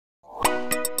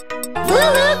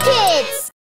LooLoo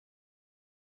Kids!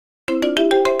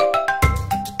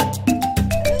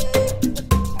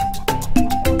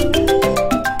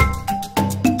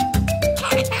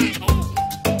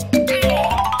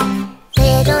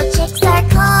 Little chicks are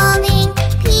calling,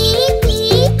 peep,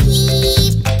 peep,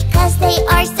 peep, 'cause they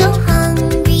are so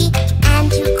hungry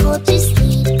and too cold to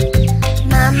sleep.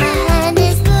 Mama hen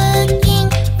is looking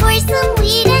for some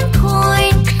wheat and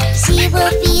corn. She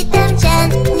will feed them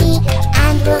gently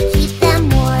and will keep them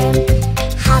warm.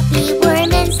 Happy,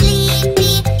 warm and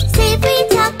sleepy, safely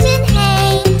tucked in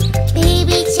hay.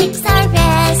 Baby chicks are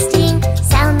resting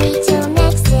soundly till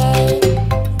next day.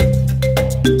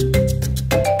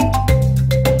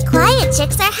 Quiet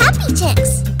chicks are happy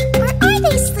chicks. Or are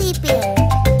they sleeping?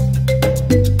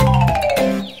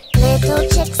 Little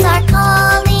chicks are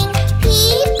calling,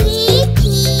 peep, peep,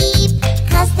 peep,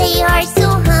 'cause they are so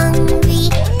hungry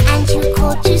and too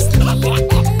cold to sleep.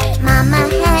 Mama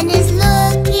hen is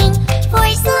looking for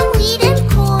some wheat and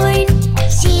corn.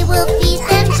 She will feed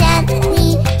them gently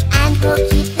and will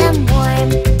keep them warm.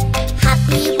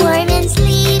 Happy, warm and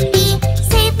sleepy,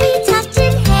 safely tucked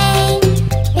in hay.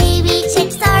 Baby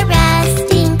chicks are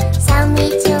resting soundly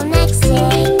till next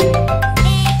day.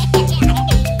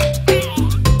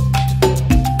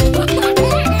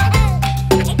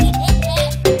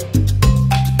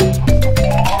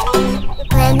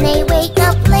 When they wake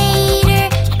up later,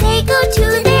 they go to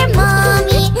their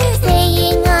mommy,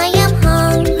 saying, "I am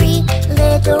hungry,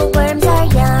 little worms are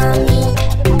yummy."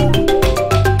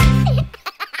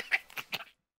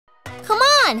 Come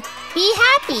on, be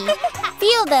happy.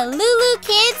 Feel the LooLoo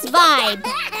Kids vibe.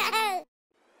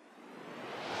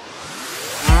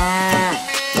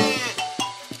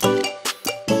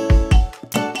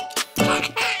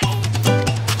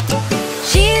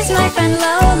 She's my friend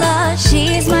Lola,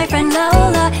 she's my friend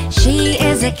Lola. She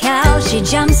is a cow, she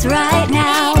jumps right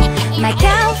now. My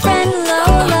cow friend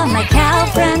Lola, my cow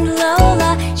friend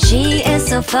Lola. She is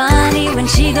so funny when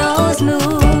she goes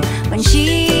moo, when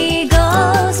she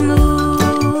goes moo,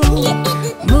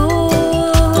 moo.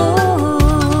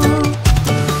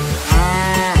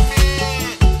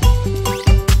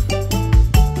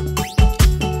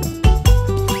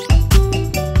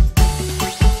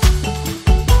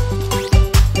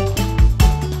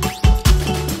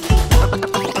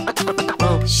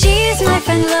 She's my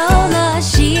friend Lola,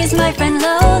 she's my friend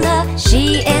Lola. She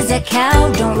is a cow,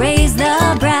 don't raise the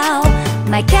brow.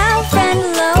 My cow friend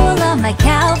Lola, my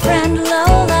cow friend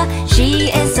Lola. She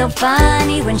is so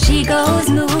funny when she goes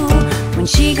moo, when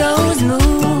she goes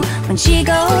moo, when she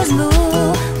goes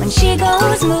moo, when she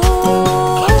goes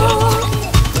moo.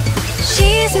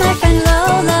 She's my friend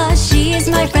Lola, she's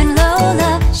my friend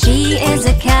Lola. She is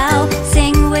a cow,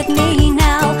 sing with me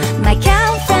now. My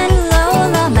cow friend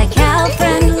Lola, my cow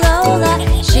friend Lola.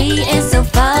 She is so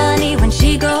funny when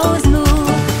she goes moo,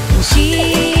 when she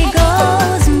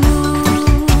goes moo,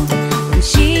 when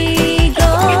she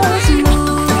goes moo.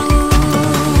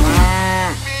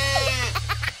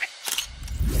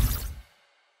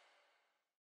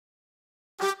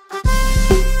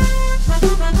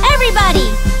 Everybody,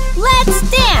 let's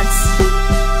dance!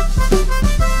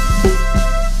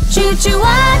 Choo choo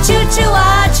wah, choo choo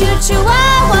wah, choo choo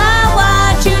wah, wah wah,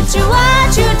 choo choo wah,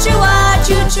 choo choo wah,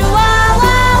 choo choo wah,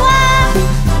 wah wah.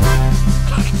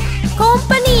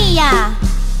 Compania,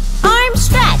 arm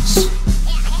stretch.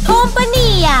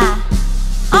 Compania,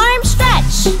 arm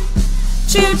stretch.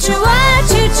 Choo choo wah,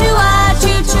 choo choo wah,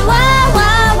 choo choo wah,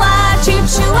 wah wah, choo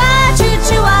choo wah, choo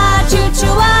choo wah, choo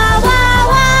choo wah, wah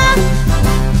wah.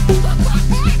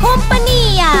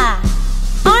 Compania,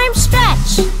 arm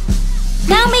stretch.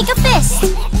 Now make a fist.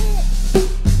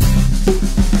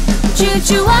 Choo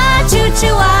choo wah, choo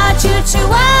choo wah, choo choo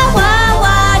wah, wah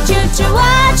wah, choo choo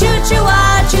wah, choo choo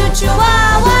wah, choo choo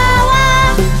wah, wah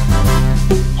wah.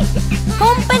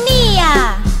 Compania,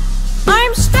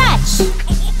 arm stretch.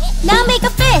 Now make a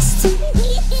fist.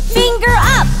 Finger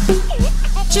up.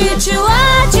 Choo choo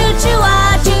wah, choo choo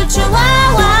wah, choo choo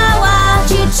wah, wah wah,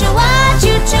 choo choo wah,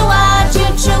 choo choo wah,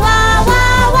 choo choo wah,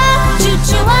 wah wah, choo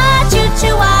choo wah, choo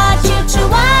choo wah, choo choo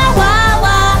wah, wah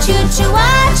wah, choo choo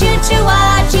wah, choo choo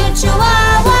wah, choo choo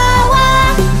wah, wah wah.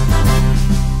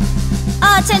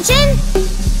 Attention!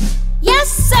 Yes,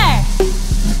 sir.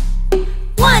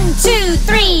 1, 2,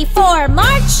 3, 4,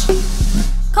 march.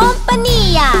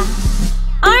 Compania,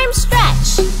 arm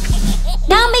stretch.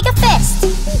 Now make a fist.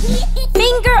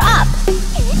 Finger up.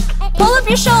 Pull up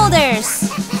your shoulders.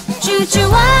 Choo choo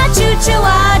wah, choo choo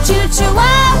wah, choo choo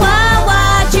wah, wah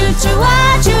wah, choo choo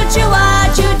wah, choo choo wah,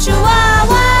 choo choo wah,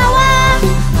 wah wah.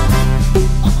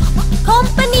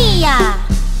 Compania,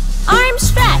 arm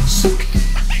stretch.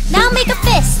 Now make a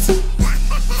fist.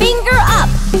 Finger up.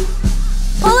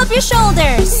 your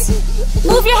shoulders.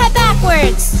 Move your head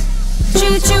backwards.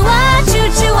 ChuChuWa,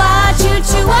 ChuChuWa,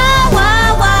 ChuChuWa,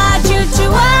 wah, wah.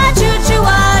 ChuChuWa,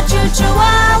 ChuChuWa,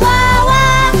 ChuChuWa, wah,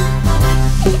 wah.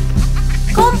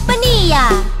 Compania.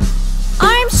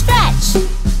 Arm stretch.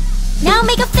 Now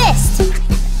make a fist.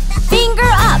 Finger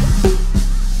up.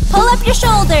 Pull up your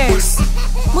shoulders.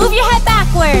 Move your head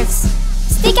backwards.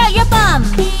 Stick out your bum.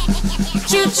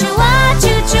 ChuChuWa,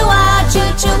 ChuChuWa,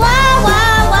 ChuChuWa,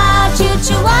 wah, wah.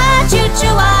 ChuChuWa,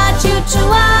 ChuChuWa,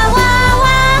 ChuChuWa, wah,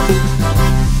 wah.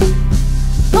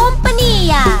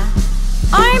 Compania.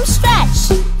 Arm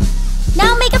stretch.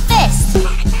 Now make a fist.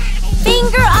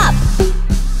 Finger up.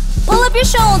 Pull up your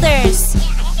shoulders.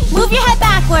 Move your head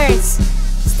backwards.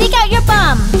 Stick out your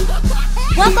bum.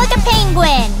 Walk like a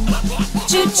penguin.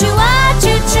 ChuChuWa,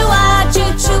 ChuChuWa,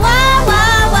 ChuChuWa,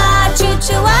 wah, wah.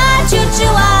 ChuChuWa,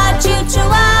 ChuChuWa,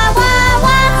 ChuChuWa, wah,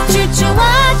 wah.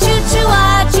 ChuChuWa, ChuChuWa,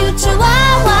 ChuChuWa,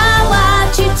 wah, wah.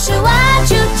 ChuChuWa,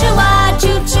 ChuChuWa,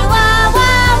 ChuChuWa,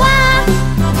 wah, wah.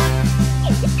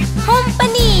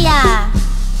 Compania.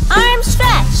 Arm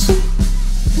stretch.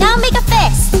 Now make a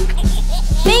fist.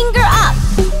 Finger up.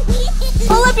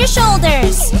 Pull up your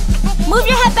shoulders. Move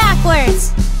your head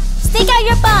backwards. Stick out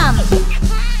your bum.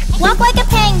 Walk like a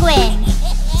penguin.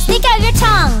 Stick out your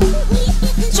tongue.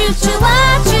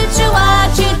 ChuChuWa, ChuChuWa,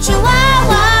 ChuChuWa,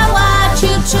 wah, wah.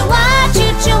 ChuChuWa,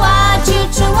 ChuChuWa,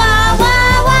 ChuChuWa,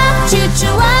 wah, wah.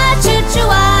 ChuChuWa,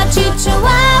 ChuChuWa,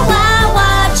 ChuChuWa, wah,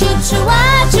 wah. ChuChuWa,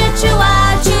 ChuChuWa,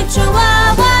 ChuChuWa,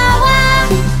 wah, wah.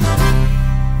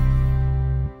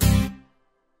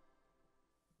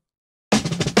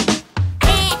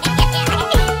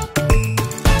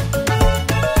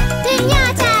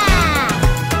 Pinata!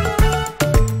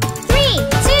 3,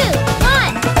 2,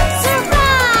 1,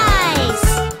 surprise!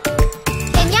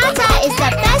 Pinata is the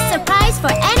best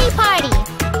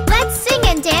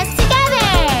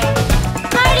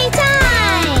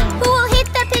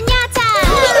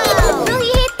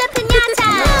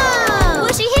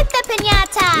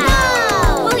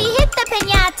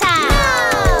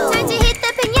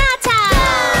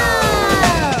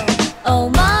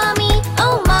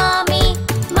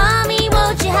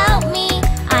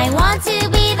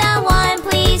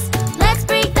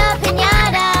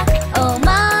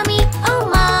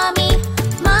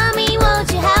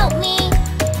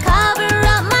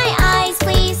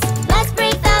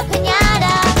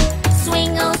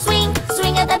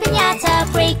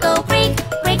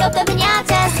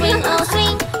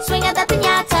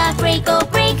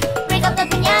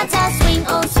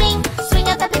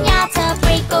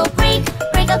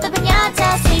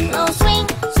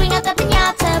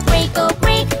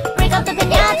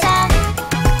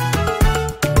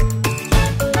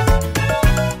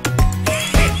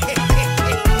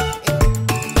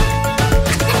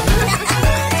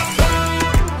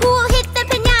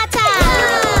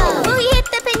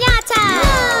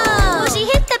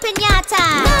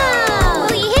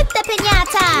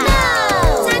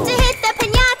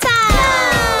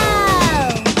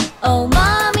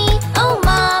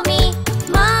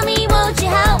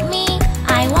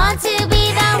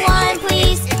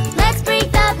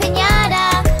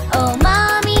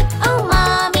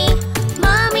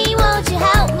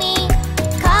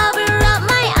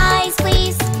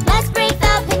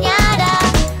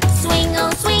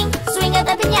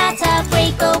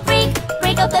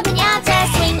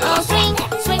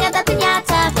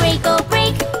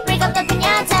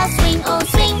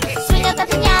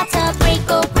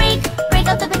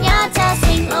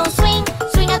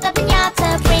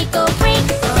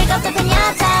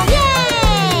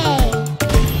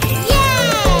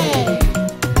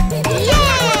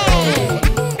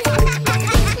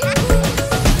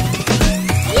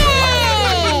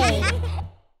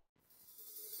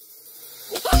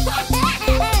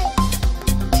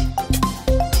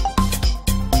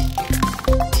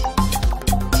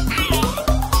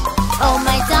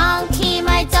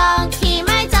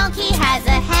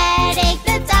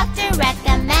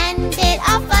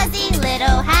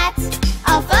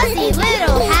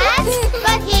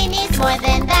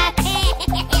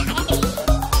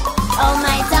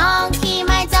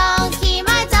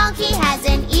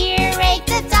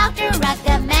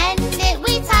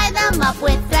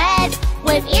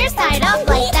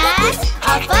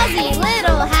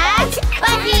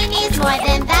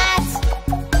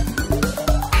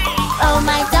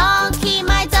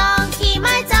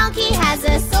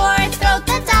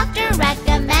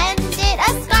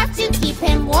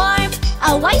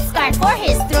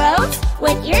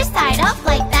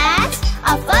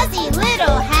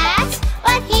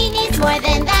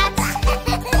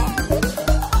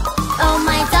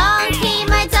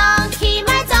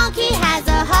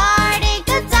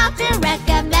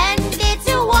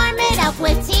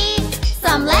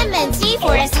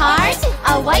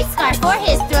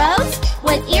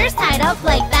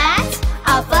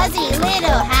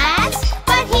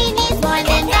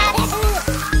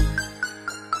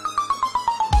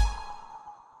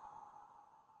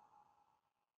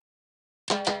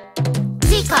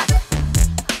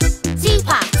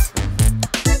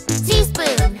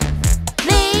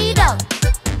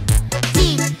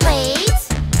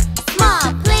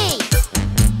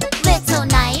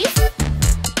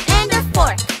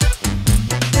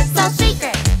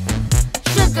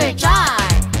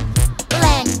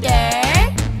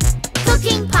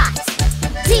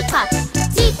Teacup.